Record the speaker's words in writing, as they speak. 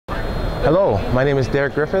Hello, my name is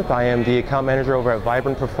Deryck Griffith. I am the account manager over at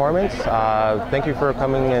Vibrant Performance. Thank you for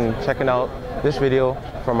coming and checking out this video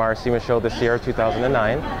from our SEMA show this year,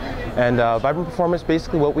 2009. And Vibrant Performance,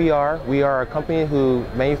 basically what we are a company who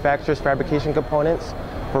manufactures fabrication components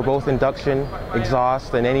for both induction,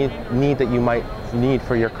 exhaust, and any need that you might need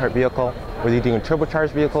for your vehicle, whether you're doing a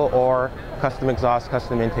turbocharged vehicle or custom exhaust,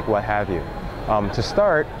 custom intake, what have you. To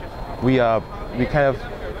start, we kind of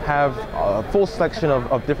have a full selection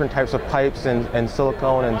of different types of pipes and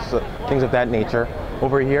silicone and things of that nature.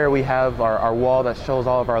 Over here we have our wall that shows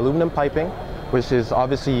all of our aluminum piping, which is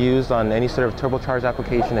obviously used on any sort of turbocharged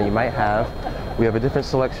application that you might have. We have a different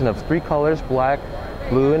selection of 3 colors, black,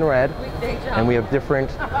 blue, and red. And we have different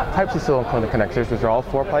types of silicone connectors, which are all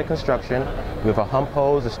 4-ply construction. We have a hump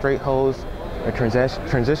hose, a straight hose, a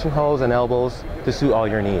transition hose, and elbows to suit all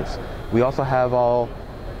your needs. We also have all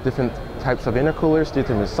different types of intercoolers,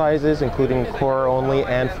 different sizes, including core only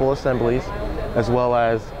and full assemblies, as well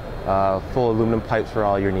as full aluminum pipes for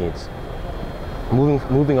all your needs.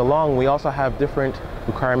 Moving along, we also have different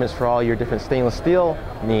requirements for all your different stainless steel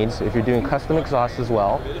needs if you're doing custom exhaust as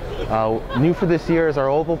well. New for this year is our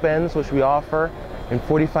oval bends, which we offer in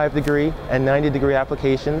 45-degree and 90-degree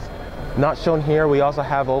applications. Not shown here, we also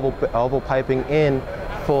have oval piping in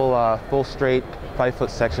full straight 5-foot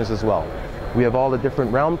sections as well. We have all the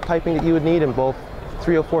different round piping that you would need in both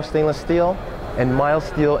 304 stainless steel and mild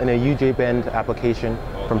steel in a UJ bend application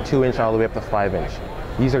from 2-inch all the way up to 5-inch.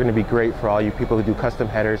 These are going to be great for all you people who do custom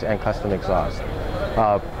headers and custom exhaust.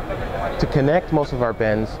 To connect most of our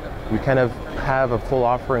bends, we kind of have a full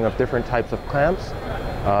offering of different types of clamps.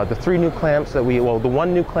 The 3 new clamps that the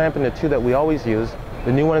 1 new clamp and the 2 that we always use.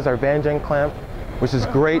 The new one is our Van Gen clamp, which is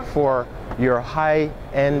great for your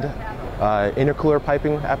high-end intercooler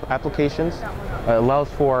piping applications. It allows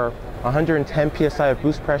for 110 psi of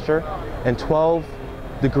boost pressure and 12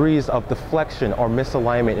 degrees of deflection or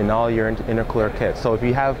misalignment in all your intercooler kits. So if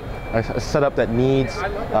you have a setup that needs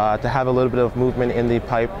to have a little bit of movement in the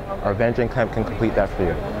pipe, our Van Gen clamp can complete that for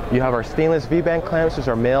you. You have our stainless V-band clamps, which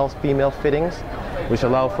are male-female fittings, which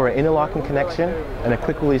allow for an interlocking connection and a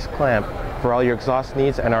quick release clamp for all your exhaust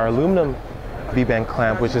needs, and our aluminum V-band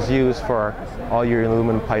clamp, which is used for all your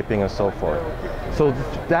aluminum piping and so forth. So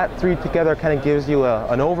that 3 together kind of gives you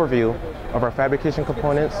an overview of our fabrication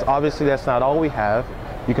components. Obviously, that's not all we have.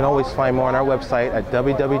 You can always find more on our website at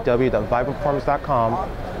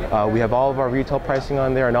www.vibrantperformance.com. We have all of our retail pricing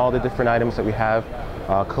on there and all the different items that we have,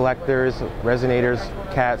 collectors, resonators,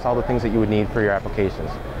 cats, all the things that you would need for your applications.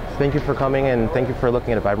 Thank you for coming, and thank you for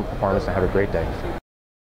looking at Vibrant Performance, and have a great day.